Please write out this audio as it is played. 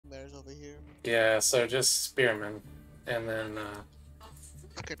guys over here. Yeah, so just spearmen, and then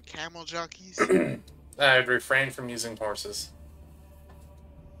Fucking camel junkies. I'd refrain from using horses.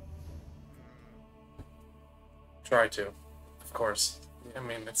 Try to, of course. I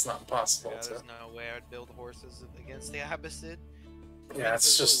mean, it's not possible Yeah, to. there's no way I'd build horses against the Abbasid. I mean, Yeah, if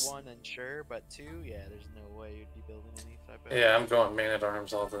it's there's just. only one, then sure, but two, yeah, there's no way you'd be building any type of. Yeah, I'm going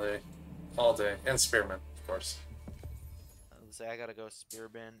man-at-arms all day, and spearmen, of course. Let's say I gotta go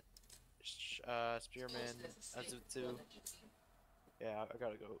spearman, spearman, Azutu. Yeah, I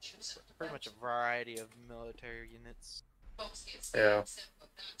gotta go. Pretty much a variety of military units. Yeah.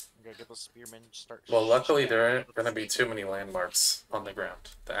 I'm gonna get those spearmen start. Well, luckily there aren't going to be too many landmarks on the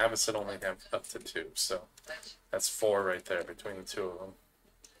ground. The Abbasid only have up to 2, so that's 4 right there between the 2 of them.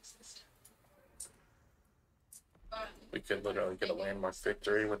 We could literally get a landmark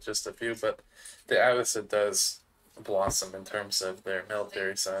victory with just a few, but the Abbasid does blossom in terms of their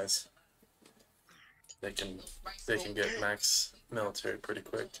military size. They can get max military pretty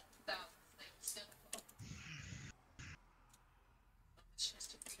quick.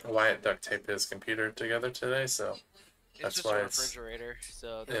 Wyatt duct taped his computer together today, so that's just why a it's refrigerator,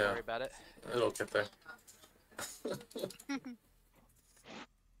 so don't worry about it. It'll get there.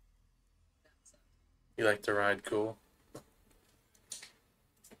 You like to ride cool?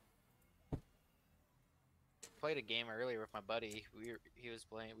 Played a game earlier with my buddy. I was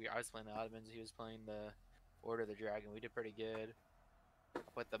playing the Ottomans. He was playing the Order of the Dragon. We did pretty good. I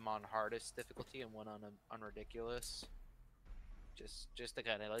put them on hardest difficulty and one on ridiculous. Just to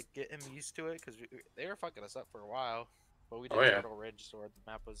kind of like get him used to it, because they were fucking us up for a while. But we did Turtle Ridge, so the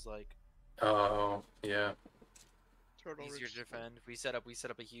map was like. Oh yeah. Easier to defend. We set up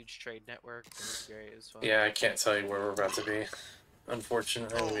a huge trade network. It was great. It was fun. Yeah, I can't tell you where we're about to be.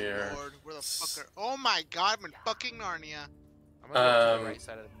 Unfortunately, we are. Lord, where the fuck are... Oh my god, I'm in fucking Narnia. I'm gonna go to the right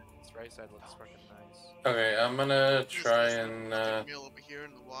side of this right side looks fucking nice. Okay, I'm gonna try and meal over here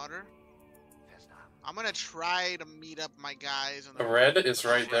in the water. I'm gonna try to meet up my guys. On the red is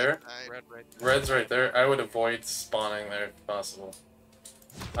right there. Red, right there. Red's right there. I would avoid spawning there if possible.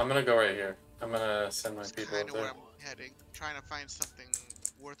 I'm gonna go right here. I'm gonna send my people over there. Where I'm heading. I'm trying to find something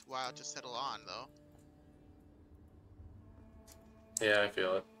worthwhile to settle on, though. Yeah, I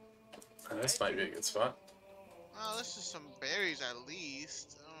feel it. This might be a good spot. Well, this is some berries at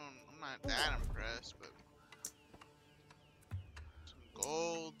least. I'm not that impressed, but some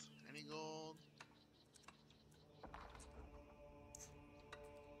gold. Any gold?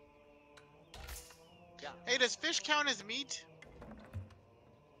 Hey, does fish count as meat?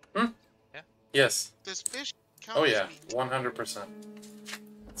 Hmm? Yeah. Yes. Does fish count Oh as yeah, meat? 100%.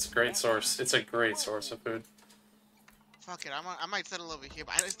 It's a great source. It's a great source of food. Fuck it, I might settle over here,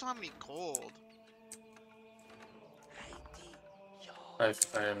 but I just don't have any gold. I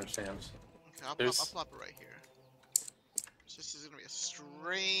understand. Okay, I'll plop it right here. So this is gonna be a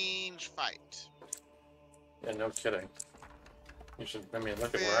strange fight. Yeah, no kidding. You should. I mean,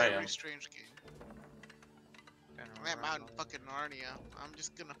 look at where I am. Very strange game. I'm at Mountain fucking Narnia. I'm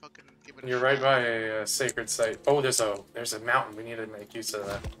just gonna fucking give it a You're shot. right by a sacred site. Oh, there's a mountain. We need to make use of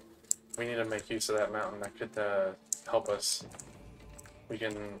that. We need to make use of that mountain. That could help us. We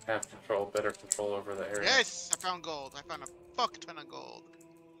can have better control over the area. Yes, I found gold. I found a fuck ton of gold.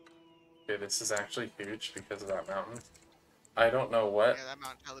 Okay, this is actually huge because of that mountain. I don't know what. Yeah, that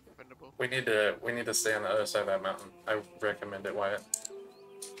mountain's hella defendable. We need to stay on the other side of that mountain. I recommend it, Wyatt.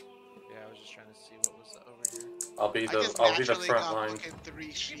 Yeah, I was just trying to see what was over here. I'll be the front line.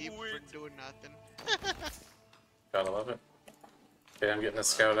 3 sheep for doing nothing. Gotta love it. Okay, I'm getting a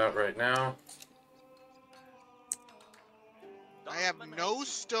scout out right now. I have no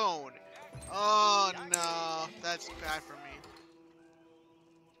stone. Oh no, that's bad for me.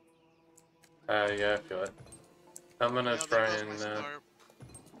 Yeah, I feel it. I'm gonna try and.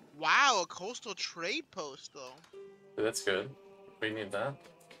 Wow, a coastal trade post though. That's good. We need that.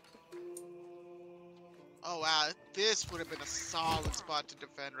 Oh wow, this would have been a solid spot to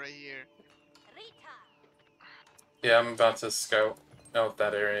defend right here. Yeah, I'm about to scout out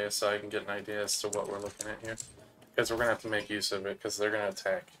that area so I can get an idea as to what we're looking at here. Because we're gonna have to make use of it because they're gonna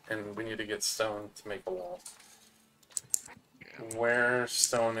attack, and we need to get stone to make a wall. Yeah. Where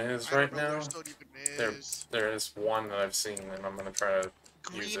stone is right now? There is one that I've seen, and I'm gonna try to.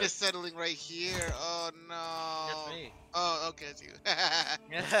 Green is settling right here. Oh no. That's me. Oh, okay, it's you.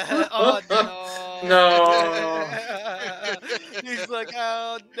 Oh no. No. He's like,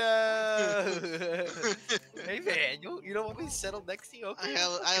 oh no. Hey man, you don't want me settled next to you? Okay.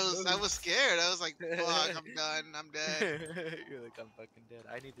 I was scared. I was like, fuck, I'm done. I'm dead. You're like, I'm fucking dead.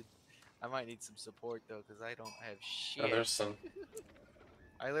 I might need some support though, cause I don't have shit. Oh, there's some.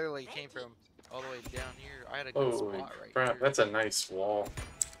 I literally came from all the way down here. I had a good Holy spot right crap, here. that's a nice wall.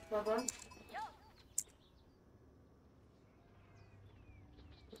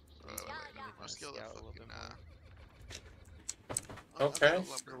 I'll scale the Scout a little fucking, bit more. I'll Okay. go There's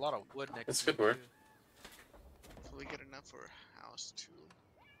a lumber. lot of wood next That's to good me, work. too. So we get enough for a house too.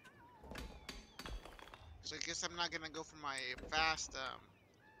 So I guess I'm not gonna go for my fast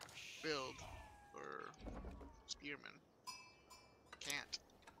build for spearman. Can't.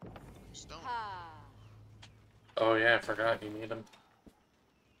 Stone. Oh yeah, I forgot you need them.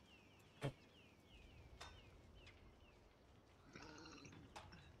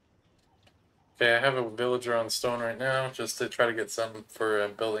 Okay, I have a villager on stone right now, just to try to get some for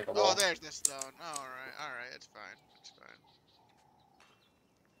building a wall. Oh, there's the stone. Oh, alright, that's fine. That's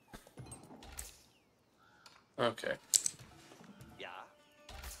fine. Okay.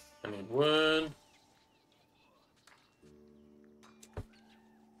 I need wood.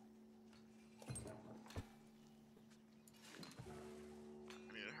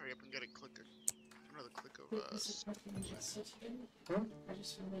 I need to hurry up and get a click of, another click of This is something you just said to me. Hmm? I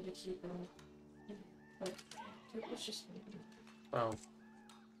just wanted to keep but it was just Oh.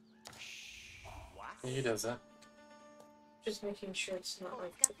 He does that. just making sure it's not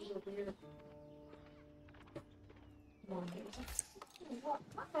like a little weird.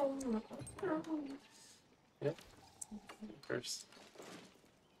 Yep. First.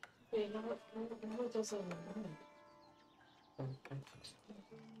 Wait, no, it doesn't. Okay.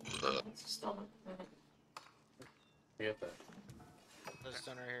 It's still not. You get that. There's a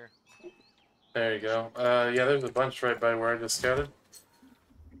stone right here. There you go. Yeah, there's a bunch right by where I just scouted.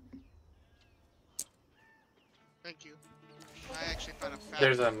 Thank you. I actually found a fat.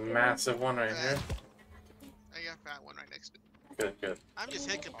 There's a massive one right fat- here. I got a fat one right next to me. Good, good. I'm just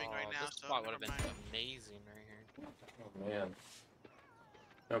hiccuping right now, This so spot would never have been mind. amazing right here. Oh man.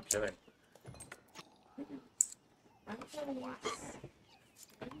 No kidding.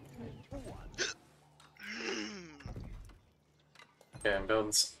 Okay, I'm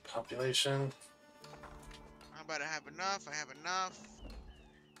building some population. I'm about to have enough. I have enough.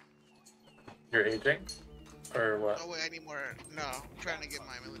 You're aging? Or what? Oh wait, I need more. No, I'm trying to get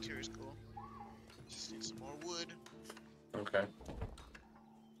my military school. Just need some more wood. Okay.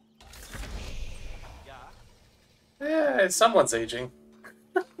 Yeah, someone's aging.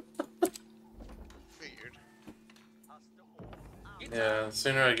 Figured. Yeah, the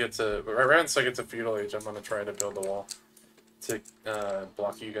sooner I get to... Right once I get to feudal age, I'm going to try to build a wall to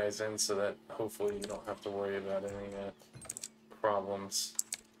block you guys in so that hopefully you don't have to worry about any problems.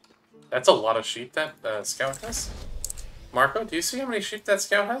 That's a lot of sheep that Scout has. Marco, do you see how many sheep that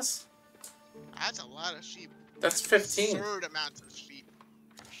Scout has? That's a lot of sheep. That's 15. Absurd amounts of sheep,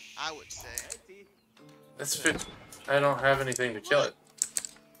 I would say. That's 15. I don't have anything to kill it.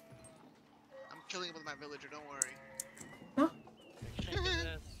 I'm killing it with my villager, don't worry.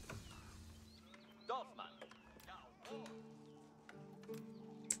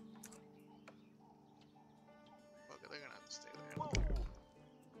 Fuck it, they're gonna have to stay there.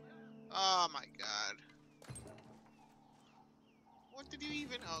 Oh my god. What did you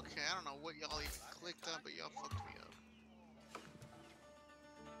even... Okay, I don't know what y'all even clicked on, but y'all fucked me up.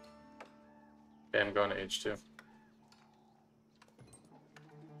 Okay, I'm going to age 2. I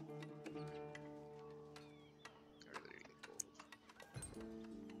really need to get gold.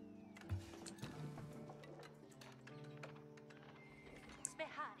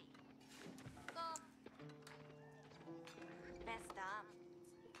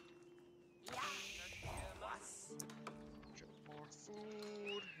 Get more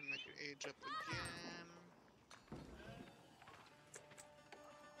food, and I can age up again.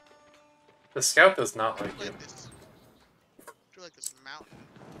 The Scout does not I like feel you. like this. I feel like this mountain.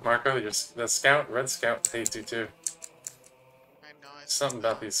 Marco, the Scout, Red Scout hates you too. I know. Something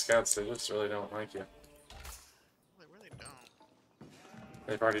about these Scouts, they just really don't like you. They really don't.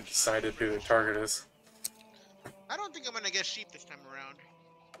 They've already decided who their target is. I don't think I'm gonna get sheep this time around.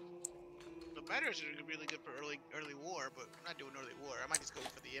 The batters are really good for early war, but I'm not doing early war. I might just go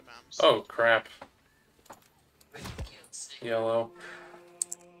for the imams. Oh crap. Yellow.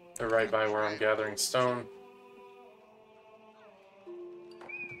 They're right by where I'm gathering stone.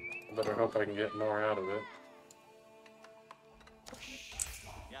 I better hope I can get more out of it.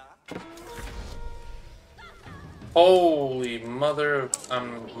 Holy mother of...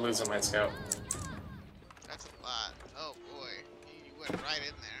 I'm losing my Scout. That's a lot. Oh boy, you went right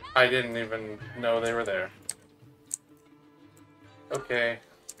in there. I didn't even know they were there. Okay.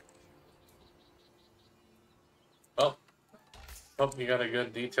 Well, hope you got a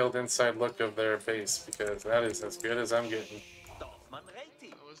good detailed inside look of their base, because that is as good as I'm getting.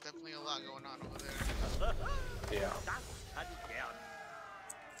 definitely a lot going on over there. Yeah. Das kann ich gern.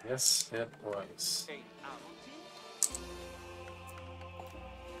 Yes, it was. Ein Arti?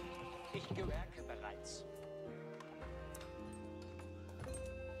 Ich gewerke bereits.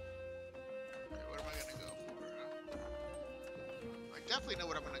 Okay, what am I gonna go for? I definitely know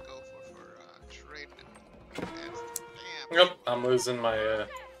what I'm gonna go for trading. Damn. Yep, I'm losing my,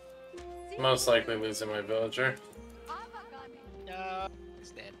 most likely losing my villager. No,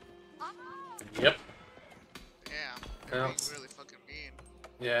 he's dead. Yep. Damn. Yeah. They're being really fucking mean.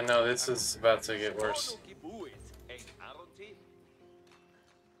 Yeah, no, this is about to get worse. Ein Arti?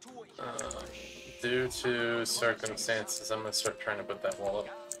 Tu ich Due to circumstances, I'm gonna start trying to put that wall up.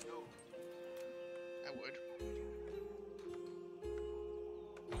 I would.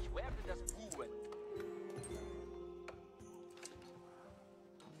 Ich werde das tun.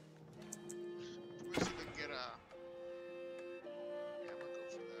 Let's see if I can get a. Yeah, I'm gonna go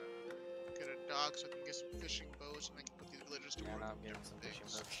for that. Get a dog so I can get some fishing boats and I can put these villagers to Yeah, work. and I'm on getting some different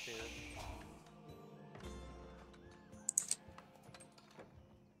fishing things. boats too.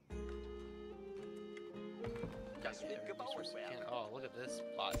 Das wird gebaut werden. Oh, look at this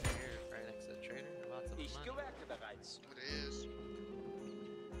plot here, right next to the trader. Lots of Ich money. gewerke bereits. It is.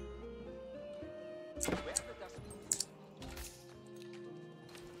 Ich werde das tun.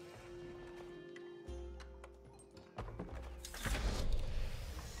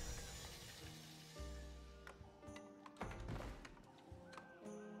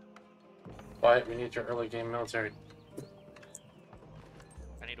 Quiet, we need your early game military.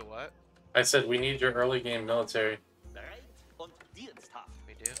 I need a what? I said we need your early game military. Bereit und diensthaft.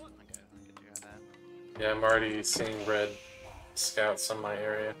 We do? Okay, I can do that. Yeah, I'm already seeing red scouts on my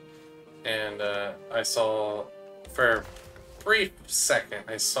area. And I saw, for a brief second,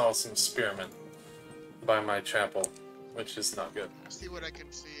 I saw some spearmen by my chapel, which is not good. I'll see what I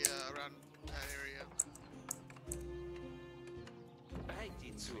can see around that area. Bereit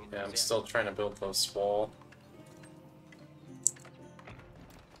die zu. Yeah, I'm still trying to build this wall.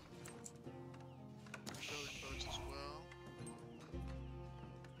 Building boats as well.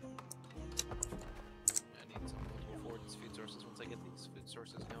 I need some multiple forts, food sources. Once I get these food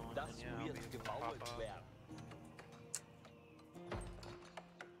sources going, Das then yeah, I'll wird be able to gebaut pop up. werden.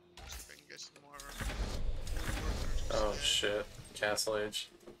 See if I can get some more workers Oh instead. shit, Castle Age.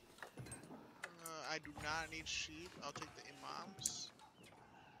 I do not need sheep. I'll take the imams.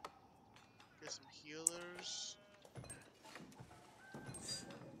 Get some healers.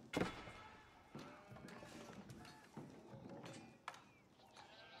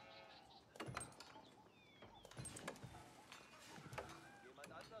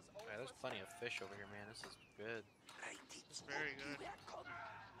 Jemand anders auch Yeah, there's plenty of fish over here, man. This is good. bereit die That's zu. very good. Herkommen.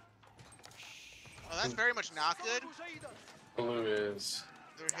 Oh, that's very much not good. Blue is,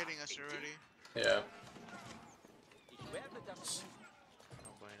 They're hitting us already. yeah. Ich werde das tun.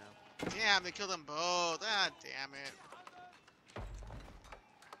 No bueno. Damn, they killed them both. Ah, damn it.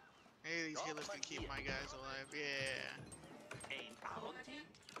 Maybe these healers can keep my guys alive. Yeah. Ein Arti?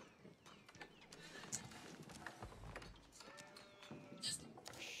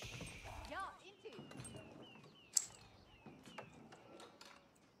 Ja, into.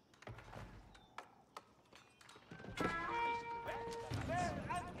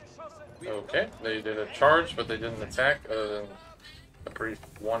 Okay, they did a charge, but they didn't attack, other than a brief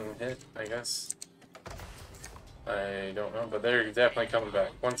one hit, I guess. I don't know, but they're definitely coming back.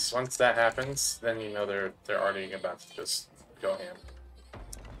 Once that happens, then you know they're already about to just go ham. Oh,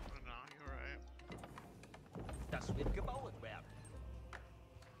 no, you're right. Das wird gebaut werden.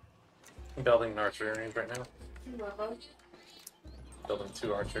 I'm building an archery range right now. Well, Building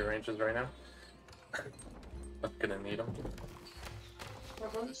 2 archery ranges right now. I'm gonna need them.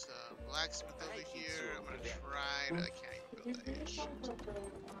 This blacksmith over here. I'm gonna try to. I can't even build that shit.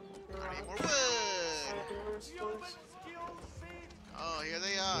 I need more wood. Oh, here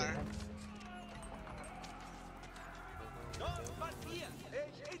they are.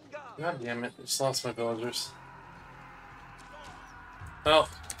 God damn it, just lost my villagers. Well,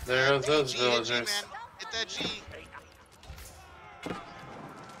 there goes those Hit G, villagers. man. Hit that G.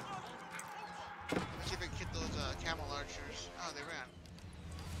 Let's see if I can hit those camel archers. Oh, they ran.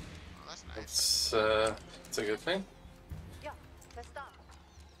 Oh, that's nice. It's a good thing. Ja, verstanden.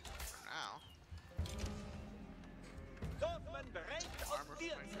 For now. Dorfmann bereit Armor und for my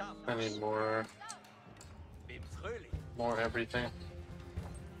diensthaft. I need more Bin fröhlich. everything.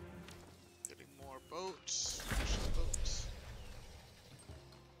 Getting more boats. Fishing boats.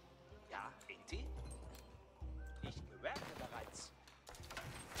 Ja, Inti? Ich gewerke bereits.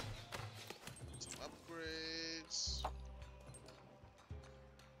 Some upgrades.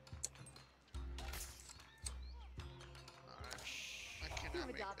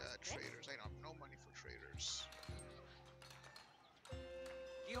 cannot make traders. I don't have no money for traders.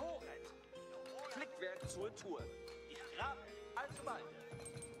 Gehoret. Flickwerk zur Tour. Ich grab, also weiter.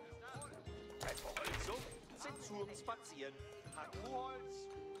 Bei Verholzung sind zum Spazieren. Akkuholz.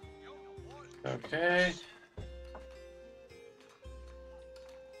 Okay.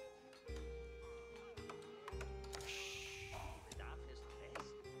 Bedarf ist fest.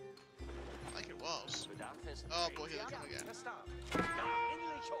 I like your walls. Bedarf ist Oh boy, here they come again. fest da.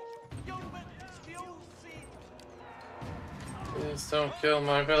 Endlich hoch. Jungen, skills seed. Please don't kill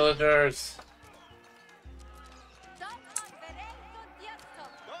my villagers.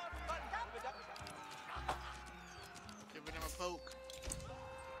 Giving him a poke.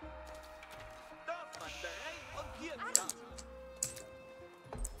 Darf man bereit und hier starten.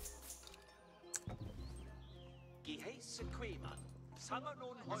 Geheiße Quämer. Sammeln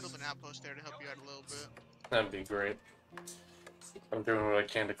nun I'm Holz. building an outpost there to help you out a little bit. That'd be great. I'm doing what I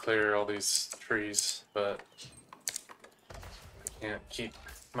can to clear all these trees, but I can't keep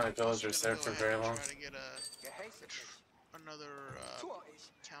my villagers there for very long. Try to get Geheiße another zu euch.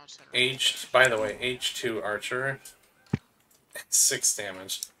 town center. Aged, by the way, H2 Archer, 6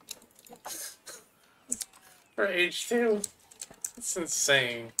 damage. For H2? It's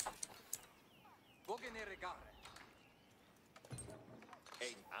insane. Vogenere Gare.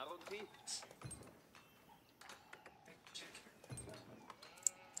 Ein Aronti.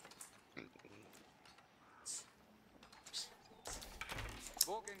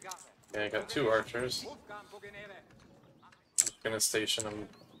 Vogengare. Yeah, I got 2 archers. Wolfgang Vogenere. Gonna station them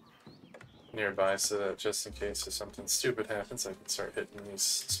nearby so that just in case if something stupid happens, I can start hitting these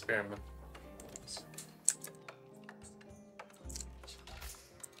spearmen.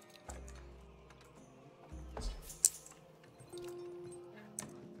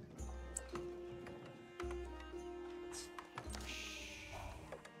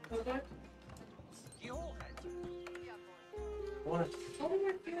 Okay. Gehoret. What? How do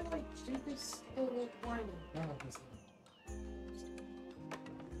I feel like do this little whining?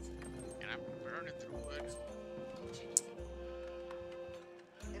 And I'm burning through wood.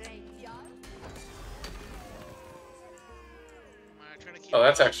 I'm trying to keep Oh,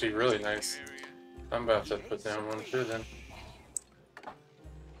 that's up actually really with the nice. area. I'm about to put down one too then.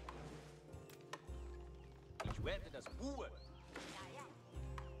 Ich werde das Ruhe.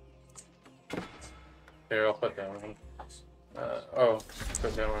 Here, I'll put down one. Oh,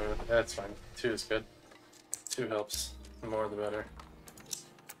 put down one. That's fine. 2 is good. 2 helps. The more the better.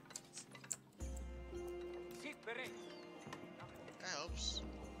 Seid bereit. That helps.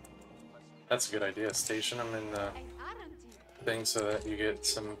 That's a good idea. Station them in the thing so that you get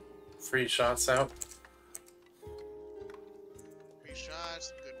some free shots out. 3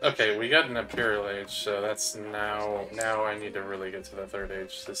 shots. Good Okay, we got an Imperial Age, so that's now I need to really get to the 3rd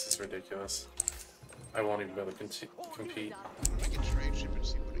age. This is ridiculous. I won't even be able to compete. I can trade ship and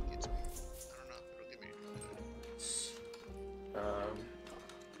see what it gets me. I don't know if it'll give me anything good.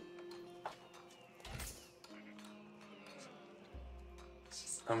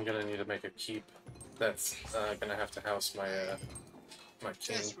 I'm gonna need to make a keep. That's gonna have to house my my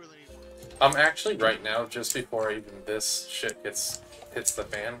king. That's really neat. I'm actually right now, just before even this shit hits the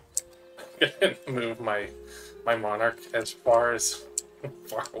fan, I'm gonna move my monarch as far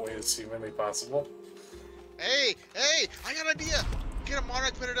away as humanly possible. Hey, I got an idea. Get a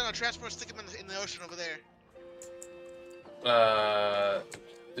monarch, put it on a transport, stick him in the ocean over there.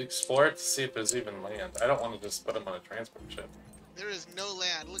 Explore it to see if there's even land. I don't want to just put him on a transport ship. There is no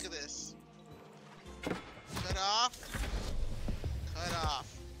land. Look at this. Cut off. Cut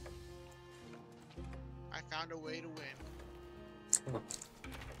off. I found a way to win.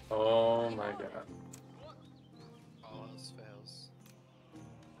 Oh my god. All else fails.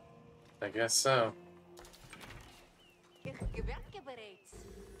 I guess so. Ich gewerke bereits.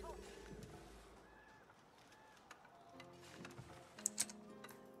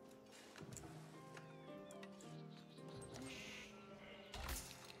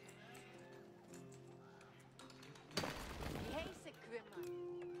 Die heiße Quimmer.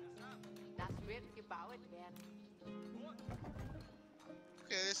 Das wird gebaut werden.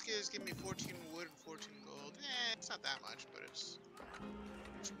 Okay, this gives give me 14 wood and 14 gold. It's not that much, but it's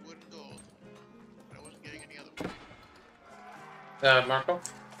wood and gold. But I wasn't getting any other way. Marco?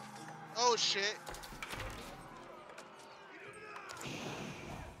 Oh shit!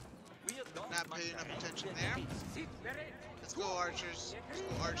 Not paying enough attention there. Let's go, archers. Let's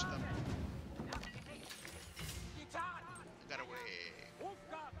go arch them. I got away.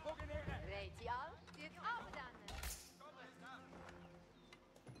 Retial wird aufgedankt.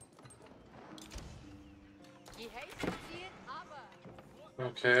 Die heiße ziehen aber.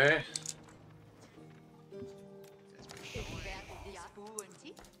 Okay. That's pretty Ich annoying. werde die Spuren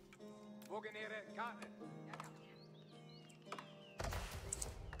ziehen. Pogenere Karte.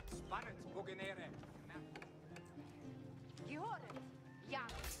 Sparret Pogenere. Gehören. Ja,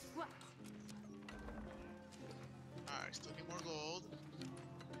 gut. Alright, still need more gold.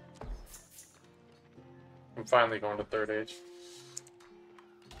 I'm finally going to third age.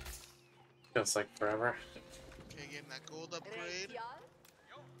 Feels like forever. Okay, getting that gold upgrade. Retial.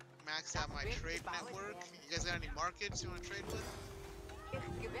 Max out my trade network. You guys got any markets you want to trade with? Ich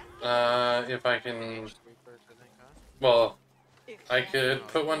gewerde. If I can, Age 3 first, I think, huh? well, Ich I werde. could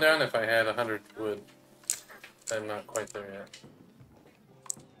put one down if I had 100 wood. I'm not quite there yet.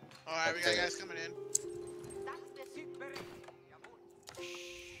 Alright, we got Okay. guys coming in. Das wird Sind bereit. Jawohl.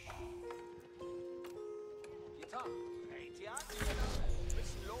 Gitarre. Retial.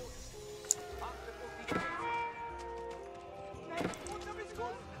 Müssen los. Achtet auf die Grenze. Unter bis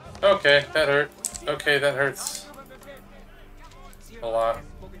gut. Okay, that hurt. Okay, that hurts a lot.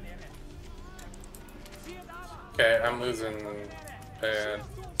 Okay, I'm losing bad.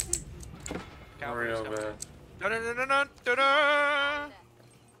 Real bad. No, no, no, no, no, no, no!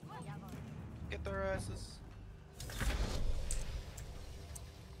 Get their asses.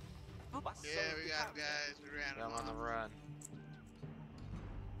 Yeah, we got him, guys. We ran Yeah, him I'm on the off. run.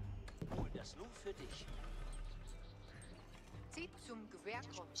 Hol das nun für dich. Zieht zum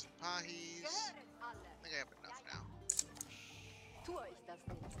Gewehrkreuz. Some pahis. Gehören I alle. think I have enough now. Tue ich das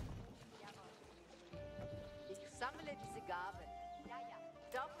nicht. Ich sammle diese Gaben. Ja, ja.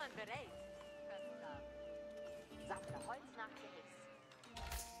 Dorfmann bereit. Sammle Holz nach Gehäß.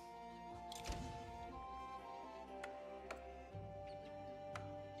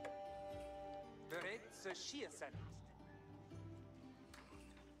 Bereit zu schießen.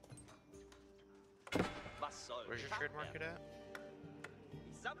 Was soll Where's your getan trade market werden? at?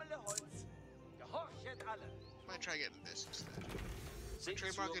 Ich sammle Holz. Gehorchet alle. I'm gonna try getting this instead. Seht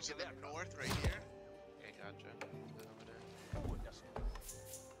Trade zur market's in the Gewehrkraft. north, right here. Okay, gotcha. Put it over there. Hol das nun.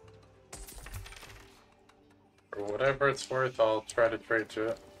 For whatever it's worth, I'll try to trade to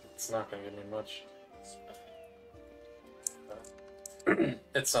it. It's not gonna give me much.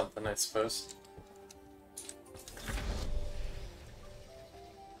 It's something, I suppose.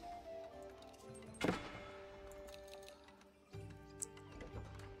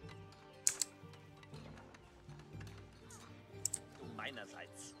 Du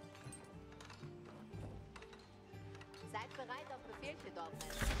meinerseits. Seid bereit auf Befehl für Dorfmann.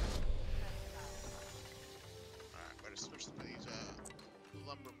 Alright, better switch some of these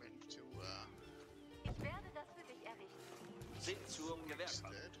lumbermen to Ich werde das für dich errichten. Seht zur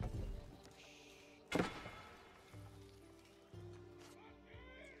Gewehrkraft. instead.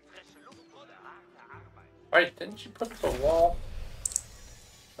 Frische Luft oder harte Arbeit. Wait, didn't you put up a wall?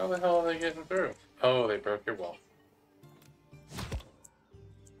 How the hell are they getting through? Oh, they broke your wall.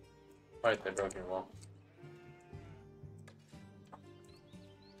 Right, they broke your wall.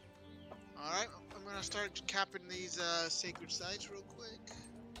 Alright, I'm gonna start capping these sacred sites real quick.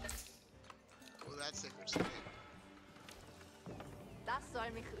 Oh, that's sacred site. Das soll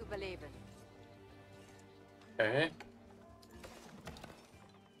mich überleben. Okay.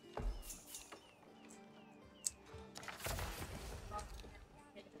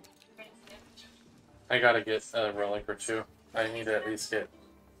 I gotta get a relic or two. I need to at least get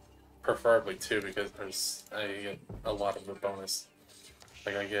preferably two because I get a lot of the bonus.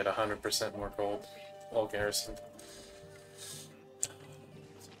 Like I get 100% more gold while garrisoned.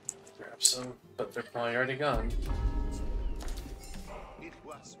 Grab some, but they're probably already gone.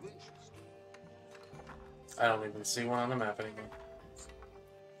 I don't even see one on the map anymore.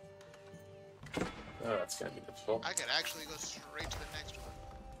 Oh, that's gonna be difficult. I could actually go straight to the next one.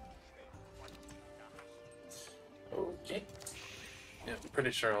 Okay. Yeah, I'm pretty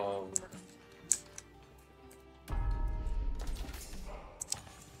sure I'll.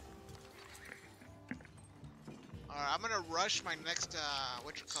 Alright, I'm gonna rush my next,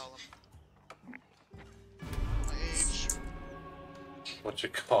 what you call them? My age. What you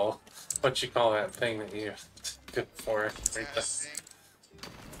call that thing that you good for? Right Yeah, there. thing.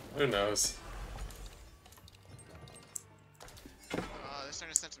 Who knows? They're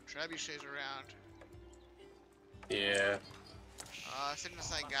starting to send some trebuchets around. Yeah. Sending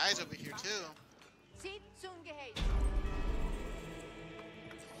aside guys over here too. Zieht zum Gehäß.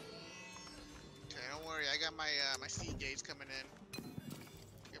 Okay, don't worry, I got my my sea gates coming in.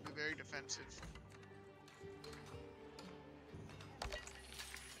 Gonna be very defensive.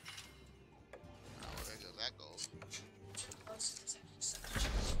 Oh, well, there goes that gold.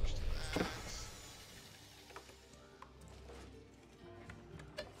 Switch to that.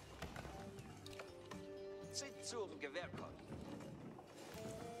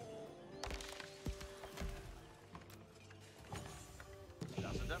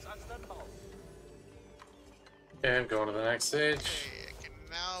 Okay, I'm going to the next stage. Okay, I can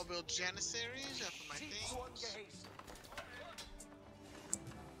now build janissaries for my things.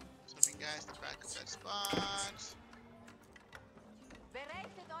 Sending guys to back up that spot.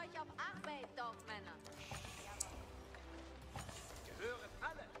 Bereitet euch auf Arbeit, Dorfmänner. Gehören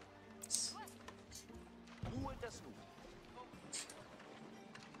alle. Ruhe das Nu.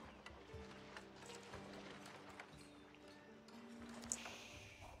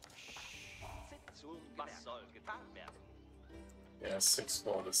 Sitzung, was soll getan werden? Yeah, 6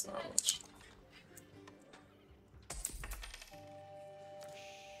 gold is not much.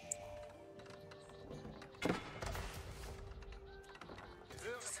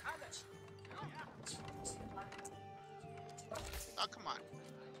 Gehören alle. Oh, come on.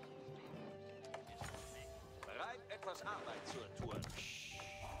 Bereit, etwas Arbeit zu tun.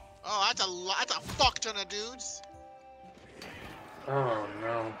 Oh, that's a lot. That's a fuck ton of dudes. Oh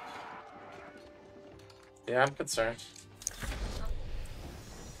no. Yeah, I'm concerned.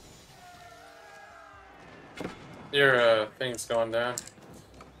 Your thing's going down.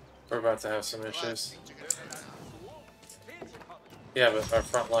 We're about to have some issues. Yeah, but our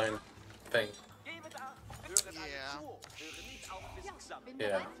front line thing. Gebet ab, hören alle Yeah. zu. Hören nicht auf, bis ich sammle. Bin Ja.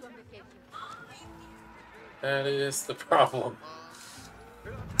 bereit zur Bekämpfung. That is the problem.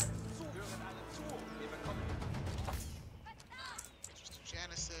 Hören alle zu, hören alle zu. Wir bekommen Just the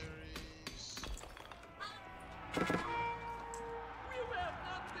janissaries. Wir werden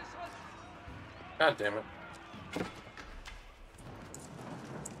abgeschossen. God damn it.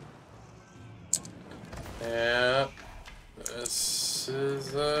 Yeah. This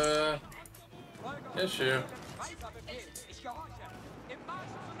is a issue. Weißer Befehl. Ich gehorche. Im Marsch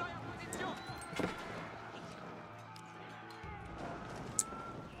zu neuer Position.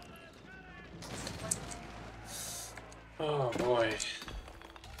 Oh boy.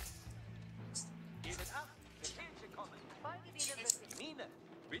 Gebet ab, Befehlche kommen. Folge dieser Befehl. Mine,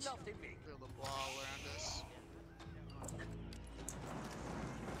 bin auf dem Weg. Build a wall around us.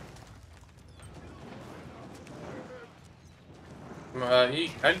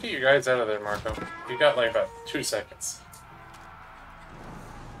 I'd get you guys out of there, Marco. You got like about 2 seconds.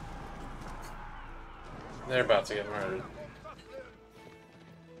 They're about to get murdered.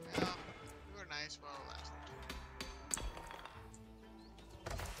 Yeah, we were nice while it lasted.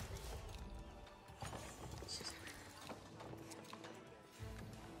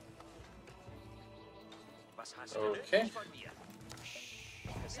 Was hast du Okay. nötig von mir?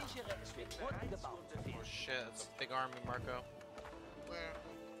 Sichere, es wird wurden gebaut. Oh shit, that's a big army, Marco. Where?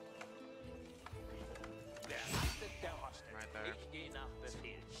 Wer rastet, der rostet. Right there. Ich gehe nach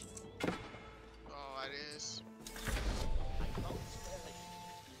Befehl. Oh, it is. Ein Haus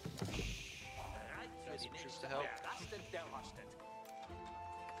errichtet. Bereit für die Troops nächste. to help. Wer rastet, der rostet.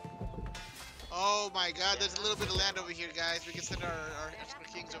 Oh my god, there's a little bit of land over here, guys. We can send our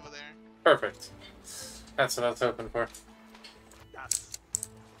kings over there. Perfect. That's what I was hoping for. Das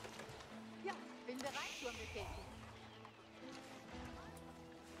Ja, bin bereit zur Bekämpfung.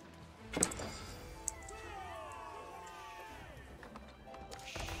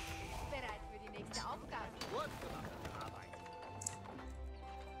 Bereit für die nächste Aufgabe. wurzelhafte Arbeit.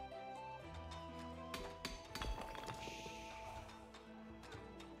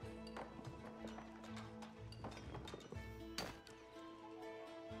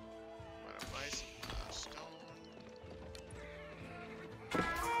 Wanna buy some stone?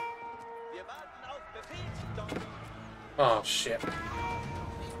 Wir warten auf Befehlsdonner. Oh shit.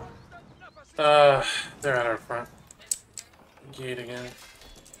 They're at our front gate again.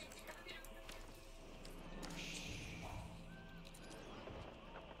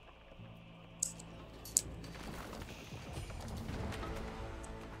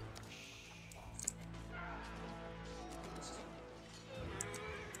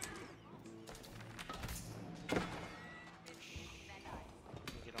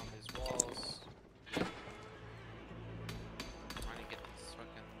 Get on these walls. Trying to get this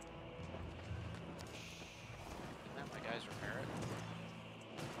fucking. Can I have my guys repair it?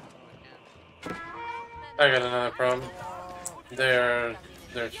 Oh, I I got another problem. They're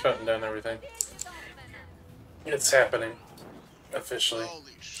shutting down everything. It's happening. Officially.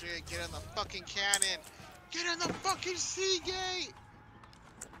 Holy shit, get in the fucking cannon! Get in the fucking sea gate!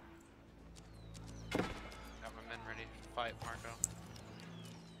 can. Got my men ready to fight, Marco.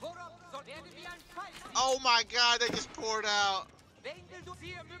 Worauf soll werden wir ein Pfeil? Oh my god, they just poured out! Wendel du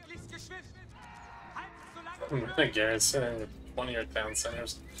sie möglichst geschwind. Halt so lange. The garrison with one of your town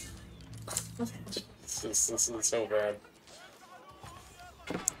centers. this is so bad.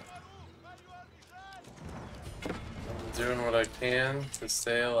 doing what I can to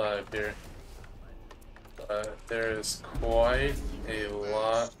stay alive here. But there is quite a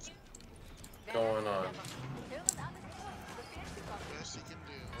lot going on. Best you can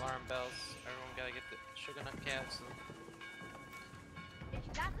do. Alarm bells. Everyone gotta get the sugar nut capsule.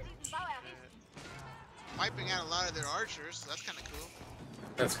 Wiping out a lot of their archers, so that's kind of cool.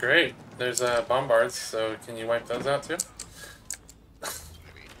 That's great. There's bombards, so can you wipe those out too?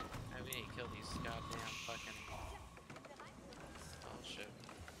 Maybe. I need to kill these goddamn fucking. Oh shit.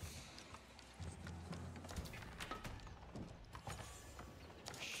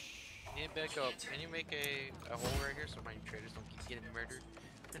 Need to back up. Can you make a hole right here so my traders don't keep getting murdered?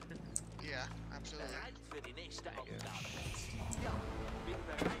 Yeah, absolutely. Bereit für die nächste Aufgabe. Bin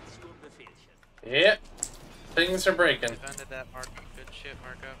bereit zum Befehlchen. Yep. Things are breaking. Defended that Mark. Good shit,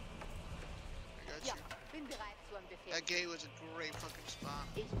 Marco. I got Ja, you. bin bereit zu einem Befehl. That gate was a great fucking spot.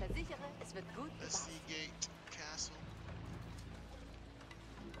 Ich versichere, es wird gut The gemacht. Seagate Castle.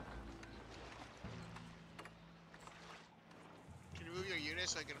 Can you move your unit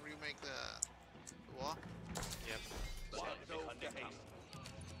so I can remake the wall? Yep.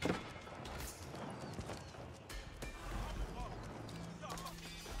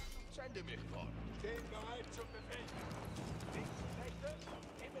 Sende mich fort. Stehen bereit zum Befehl. Linksknechte,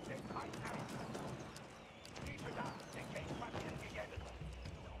 nehme den Feind ein. Briefe da, der Gegenquartier gegeben.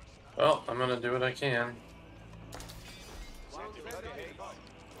 Well, I'm gonna do what I can.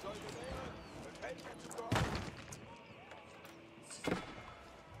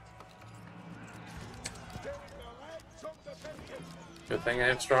 Good thing I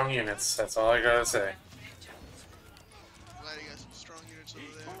have strong units. That's all I gotta say. Glad you got some strong units over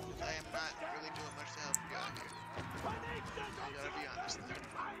there. 'Cause I am not really doing much to help you out here. I gotta be honest there.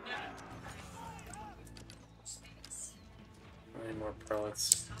 I need more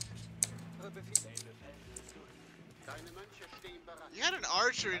prelates. You had an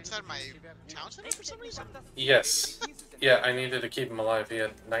archer inside my town center for some reason? Yes. Yeah, I needed to keep him alive. He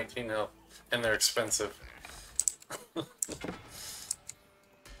had 19 health, and they're expensive.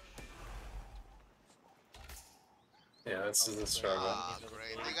 Yeah, this is a struggle. Ah,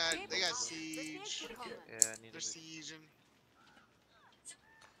 great. They got siege. Yeah, I need They're to. sieging.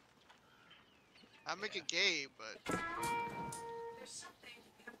 I'll make a gate, but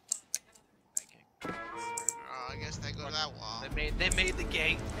oh, I guess they go to that wall. They made the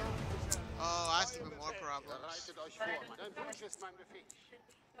gate. Oh, that's even more problems. Bereitet euch vor. Dein Wunsch ist mein Befehl.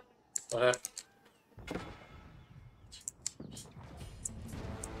 What happened?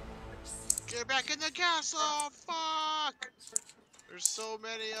 Get back in the castle! Fuck! There's so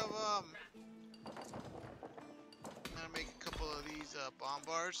many of them. I'm gonna make a couple of these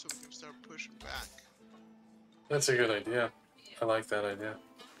bombards so we can start pushing back. That's a good idea. I like that idea.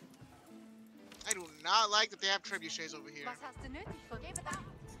 I do not like that they have trebuchets over here. Was hast du nötig von mir? Gebe ab.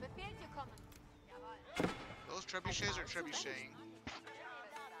 Befehl kommen. Jawohl. Those trebuchets are trebucheting.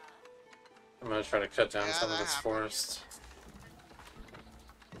 I'm gonna try to cut down Yeah, some of that this happened. forest.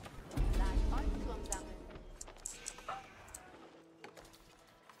 Gleich Holzturm sammeln.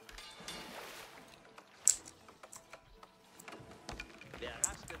 Der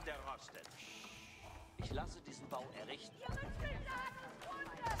rastet, der rostet. Ich lasse diesen Bau errichten.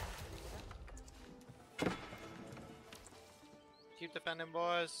 Keep defending,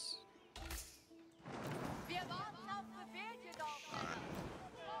 boys. Wir warten auf Befehl jedoch.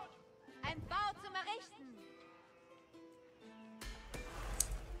 Ein Bau zum Errichten.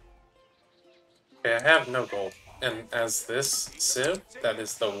 Okay, I have no gold. And as this Civ, that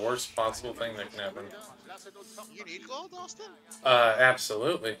is the worst possible thing that can happen. You need gold, Austin?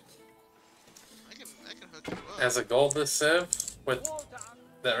 Absolutely. I can hook you up. As a goldless Civ, with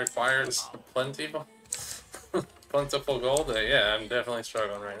that requires plentiful gold, yeah, I'm definitely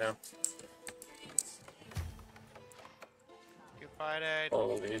struggling right now. Good fight, Ed.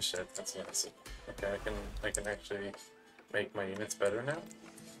 Holy shit, that's massive. Okay, I can actually make my units better now.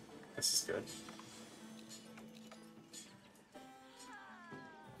 This is good.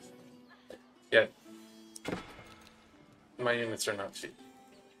 Yeah. My units are not cheap.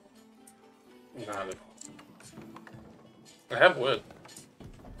 Not at all. I have wood.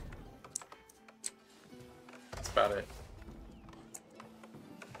 That's about it.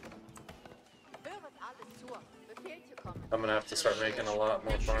 Höret alles zu. Befehl kommen. I'm gonna have to start making a lot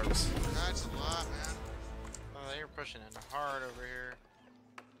more farms. That's a lot, man. Oh, they're pushing in hard over here.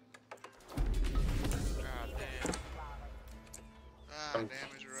 God damn. Ah, I'm-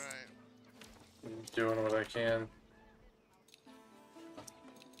 damage, right. I'm doing what I can.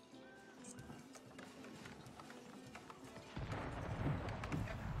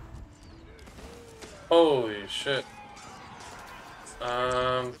 Holy shit.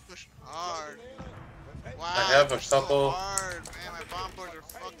 They're pushing hard. Wow, I have they a push so couple. hard, man. My bomb boards are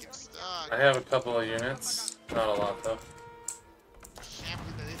fucking stuck. I have a couple of units. Not a lot though. Can't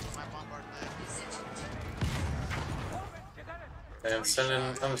believe that they threw my bombard left. Hey, I'm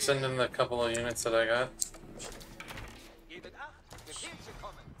sending the couple of units that I got. Gebet Acht, Befehlchen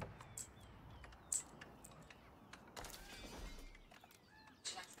kommen.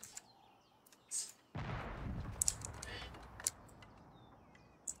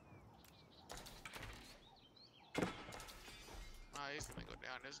 Oh, he's gonna go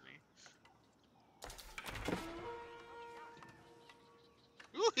down, isn't he?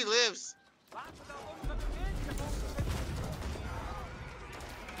 Ooh, he lives! Warten auf unsere Befehlchen.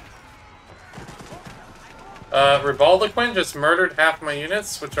 Rebaldaquin just murdered half my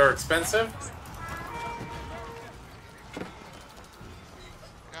units, which are expensive.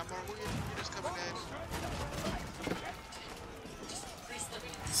 Got more units coming in.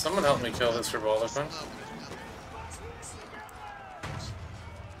 Someone help me kill this Rebaldaquin.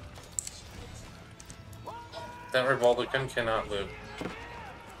 Oh, That Rebaldaquin cannot live.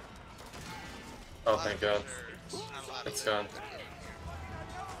 Oh, thank God. It's gone.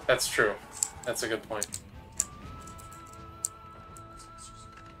 That's true. That's a good point.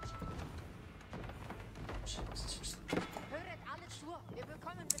 Höret alle zu. Wir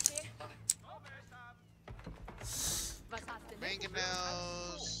bekommen Befehl. Was hast du nicht?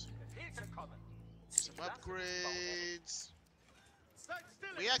 mangonels, Befehlchen kommen. some upgrades.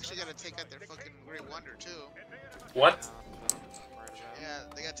 We actually gotta take out their fucking Great Wonder too. What? Yeah,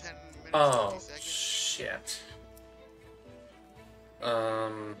 they got 10 minutes, Oh, 50 seconds. shit. I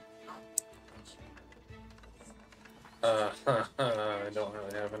don't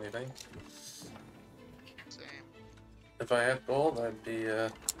really have anything. Same. If I had gold, I'd be,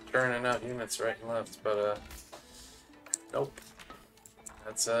 churning out units right and left, but, nope.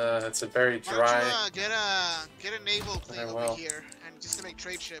 That's a very Why dry... don't you get a naval thing I over will. here and just to make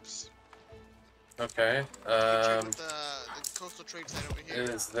trade ships. Okay, Trade with the coastal trade site over here.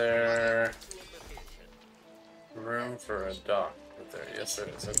 is there room for a dock right there? Yes, there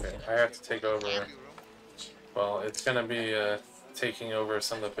is. Okay, I have to take over... Can't be room. Well, it's gonna be, taking over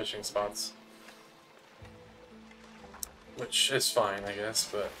some of the fishing spots. Which is fine, I guess,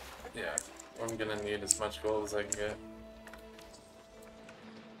 but, yeah. I'm gonna need as much gold as I can get.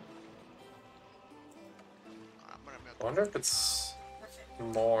 I'm gonna milk I wonder if it's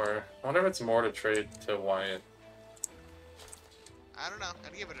more... I wonder if it's more to trade to Wyatt. I don't know.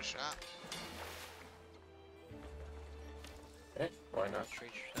 I'd give it a shot. Okay, why not? Trade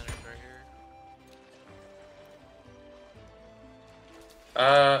centers right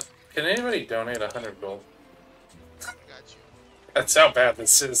here. Can anybody donate 100 gold? Got you. That's how bad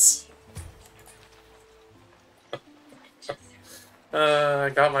this is. I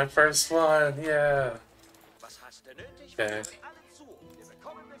got my first one, yeah. Was hast du nötig? Okay. Höret alle zu. Wir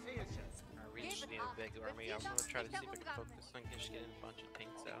bekommen Befehlchen. We just need a big army. I'm gonna try to see if I can focus on just getting a bunch of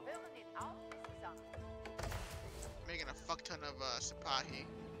tanks out. Hören ihn auf zusammen. Making a fuck ton of Sipahi.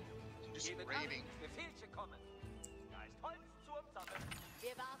 Just Gebet raiding. Acht, Befehlchen kommen. Da ist Holz zum Sammeln.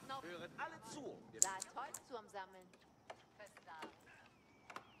 Wir warten auf. Höret alle zu. Wir Da ist Holz zum Sammeln. Fest da.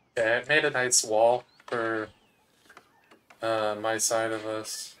 Yeah, I made a nice wall for my side of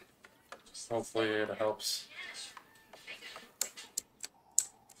this. Hopefully it helps.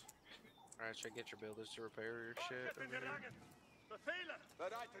 Alright, should I get your builders to repair your shit over here? Befehle!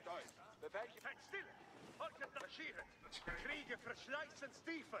 Bereitet euch! Befehlchen! Seid still! Folgt marschieren! Kriege verschleißen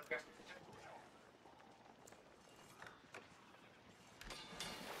Stiefel!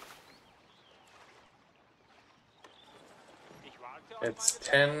 Ich warte auf It's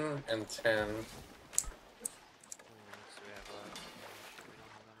meine 10 and 10. So we have we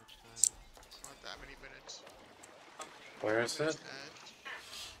don't have that much time. Not that many minutes. Where is it? And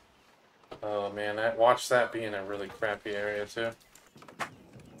Oh man, I watched that be in a really crappy area too.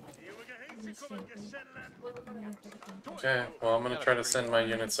 Okay, well I'm gonna try to send my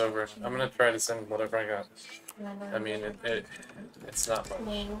units over. I'm gonna try to send whatever I got. I mean, it's not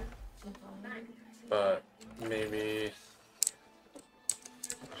much, but maybe,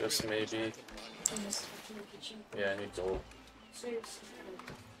 just maybe. Yeah, I need gold.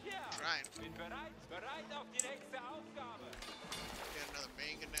 trying. Bin bereit auf die nächste Aufgabe. Get another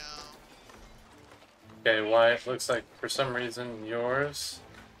mangonel. Okay, Wyatt, looks like for some reason yours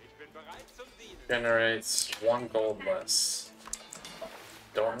Ich bin bereit zum Dienen. generates 1 gold less.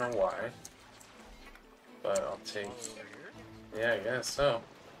 Don't know why, but I'll take. Yeah, I guess so.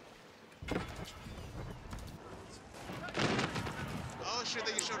 Oh shit,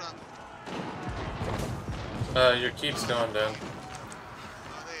 that you showed up. Your keep's going down.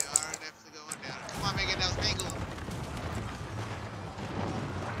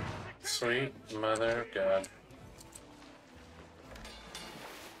 Sweet mother of God.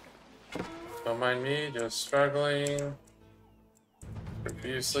 Don't mind me, just struggling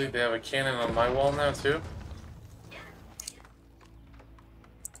profusely. They have a cannon on my wall now, too.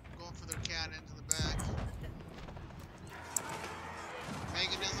 Going for their cannons in the back.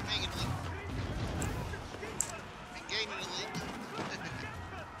 Manganilly, manganilly. Manganilly.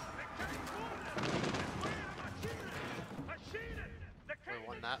 We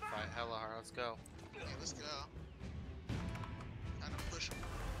won that fight hella hard. Let's go. Okay, let's go. Kind of push them.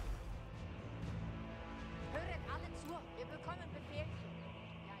 Höret alle zu, wir bekommen Befehlchen.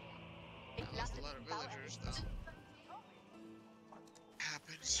 Ja, ja. Ich I lost lasse a lot of den Bauern villagers, nicht though.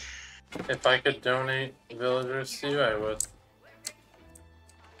 Happens. If I could donate villagers to you, I would.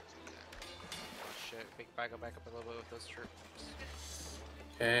 Shit, we can back up a little bit with those troops.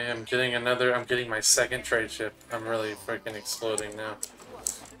 Okay, I'm getting my second trade ship. I'm really freaking exploding now.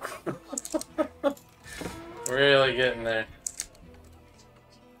 Really getting there.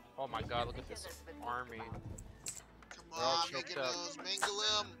 Oh my god, look at this army. Come They're all on, choked up. Manganills, mangle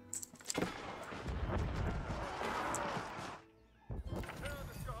him.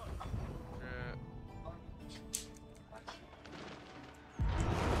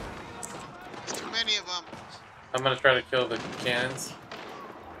 There's too many of them. I'm gonna try to kill the cannons.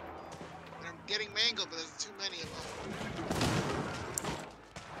 And I'm getting mangled, but there's too many of them.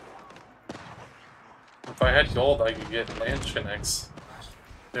 If I had gold, I could get land connects.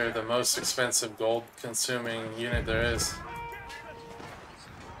 They're the most expensive gold consuming unit there is.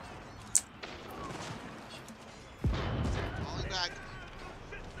 Falling back.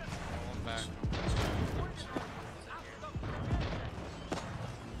 Falling back.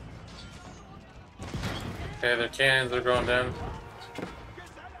 Okay, their cannons are going down.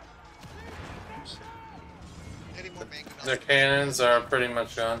 Any more manganills? Their cannons are pretty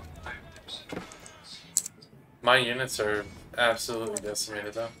much gone. My units are absolutely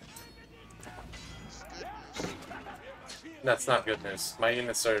decimated though. Good news. That's not good news. My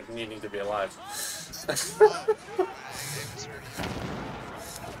units are needing to be alive.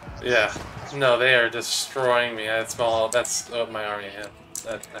 Yeah. No, they are destroying me. That's all. That's what my army had.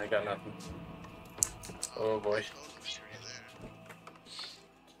 I got nothing. Oh boy.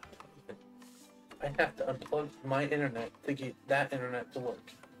 I have to unplug my internet to get that internet to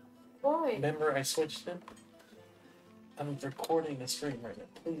work. Why? Remember, I switched it? I'm recording the stream right now.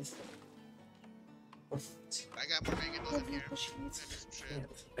 Please. I got more manganills in here. I do some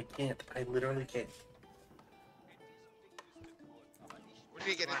shit. I can't. I literally can't. We're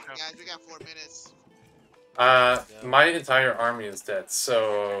gonna get in, guys. We got 4 minutes. My entire army is dead,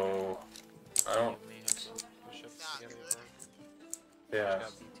 so I don't. Me have some push-ups Nah, together, good. bro. Yeah.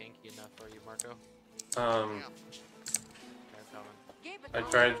 Gotta be tanky enough for you, Marco. Yeah. They're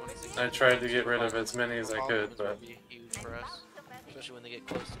coming. I tried to get rid of as many as I could, Would but be huge for us, especially when they get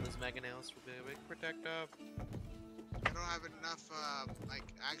close to those manganills. We'll be able to protect up. I don't have enough, like,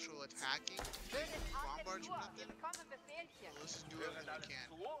 actual attacking. Höret alle Bombards zu, or wir nothing. bekommen Befehlchen. Let's just do everything we can.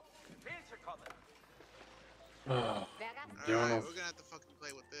 Befehlchen kommen. oh, Wer das Doing Alright, a- we're gonna have to fucking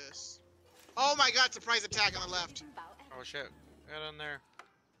play with this. Oh my god, surprise attack on the left. den Bauern Oh shit, get in there.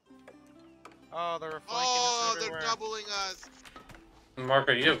 Oh, they're flanking Oh, us they're everywhere. doubling us.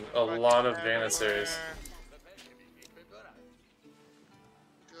 Marco, you have a Flanking lot of everywhere. Janissaries.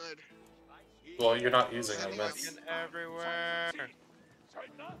 Good. Well, you're not using them. That's, Flanking everywhere.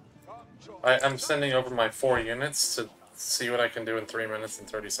 I'm sending over my 4 units to see what I can do in 3 minutes and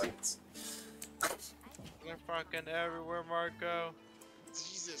 30 seconds. They're fucking everywhere, Marco.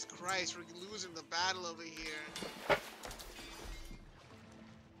 Jesus Christ, we're losing the battle over here.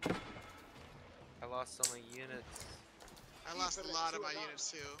 I lost so many units. I lost a lot of my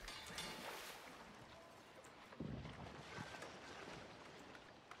units too.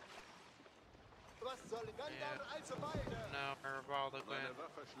 Was soll Gandalf also weiter? No, I revolved Meine again.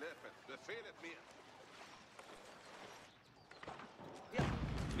 Waffe schläft. Befehlet mir.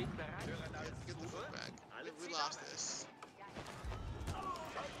 Get the foot back. We lost this.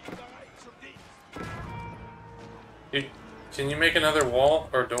 Can you make another wall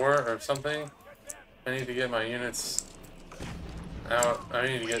or door or something? I need to get my units out. I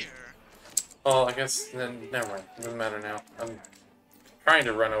need to get. Oh, I guess then never mind. It doesn't matter now. I'm trying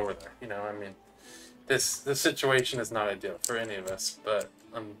to run over there. You know, I mean, this situation is not ideal for any of us, but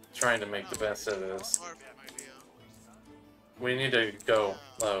I'm trying to make the best of this. Far from ideal. We need to go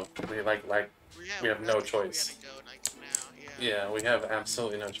low. We we have no choice. We gotta go like now, yeah. Yeah, we have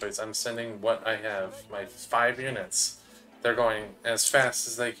absolutely no choice. I'm sending what I have, my 5 units. They're going as fast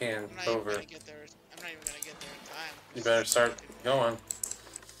as they can I'm not even over. gonna get there. I'm not even gonna get there in time. You better start going.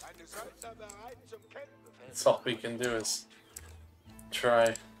 Söldner bereit zum Kämpfen. That's all we can do is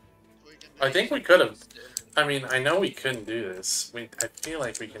try. We can I do think we could have. I mean, I know we couldn't do this. I feel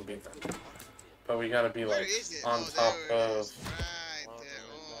like we can beat them, but we gotta be Where like is it? on Oh, top there it of. is. Right Oh, there.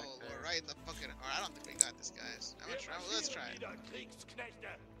 right Oh, back we're there. right in the fucking. Or I don't think we got this, guys. I'm gonna try. Well, let's try it. Wieder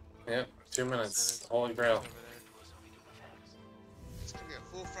Kriegsknechte. Yep, 2 minutes. Sentence Holy grail. over there. It's gonna be a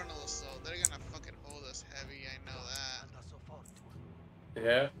full frontal assault. They're gonna fucking hold us heavy. I know that.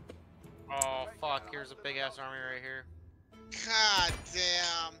 Yeah. Oh fuck! Here's a big ass army right here. God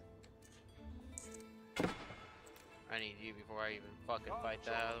damn. I need you before I even fucking fight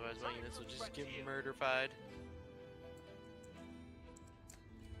that. Otherwise, my units will just get murder-fied.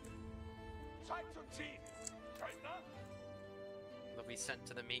 Zeit zum Ziehen. Söldner, They'll be sent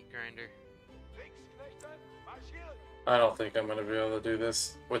to the meat grinder. Kriegsknechte, marschieren. I don't think I'm gonna be able to do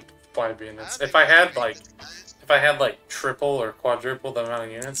this with 5 units. don't If think I we can had make like, this, guys. if I had like triple or quadruple the amount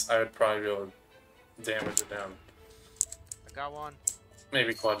of units, I would probably be able to damage it down. I got one.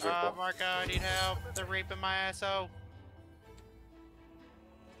 Maybe Oh, quadruple. Marco, I need help. They're raping my asshole.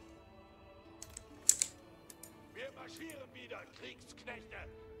 Wir marschieren wieder, Kriegsknechte.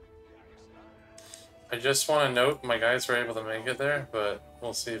 I just want to note my guys were able to make it there, but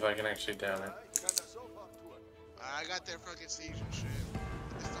we'll see if I can actually down it. Ich kann das sofort tun. I got their fucking siege and shit.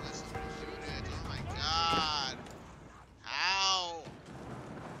 They still got so many units. Oh my god. How?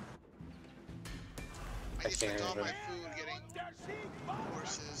 I just can't spent all even. my food getting Der Sieg war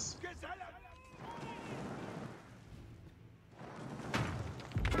horses. Gesellen.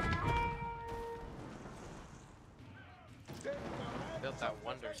 Built that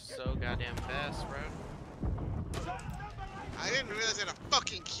wonder so goddamn fast, bro. I didn't realize I had a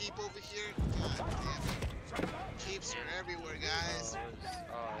fucking keep over here. God damn it. Keeps are everywhere, guys.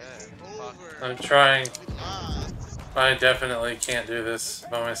 Oh, It's yeah. over. I'm trying. We lost. I definitely can't do this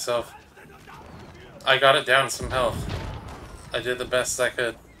by myself. I got it down some health. I did the best I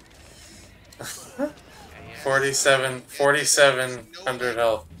could. 4,700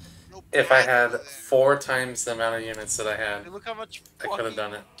 health. No If I path had over there. 4 times the amount of units that I had, Hey, look how much I could have fucking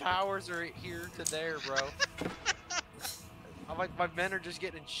done it. towers are here to there, bro. I'm like, my men are just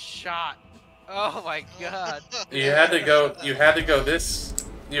getting shot. Oh my god. You had to go. You had to go this.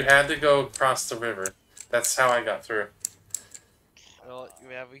 You had to go across the river. That's how I got through. Well,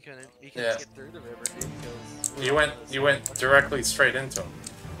 yeah, we couldn't Yeah. get through the river, dude, because You went directly straight into him.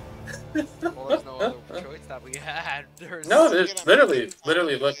 well, there's no other choice that we had. There's No, there's literally,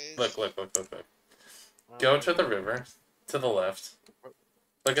 look. Go to the river, to the left.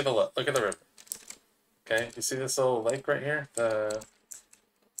 Look at the river. Okay, you see this little lake right here? The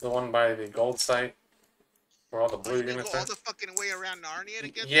one by the gold site, where all the Oh, blue you gotta units go are. all the fucking way around Narnia to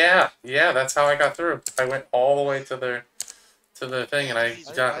get there? Yeah, that's how I got through. I went all the way to the thing, and I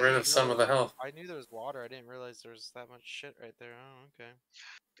got rid of some of the health. I knew there was water. I didn't realize there was that much shit right there. Oh, okay.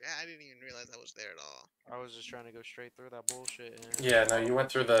 Yeah, I didn't even realize I was there at all. I was just trying to go straight through that bullshit. And Yeah, no, you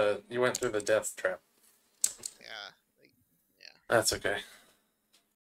went through the death trap. Yeah. Like, That's okay.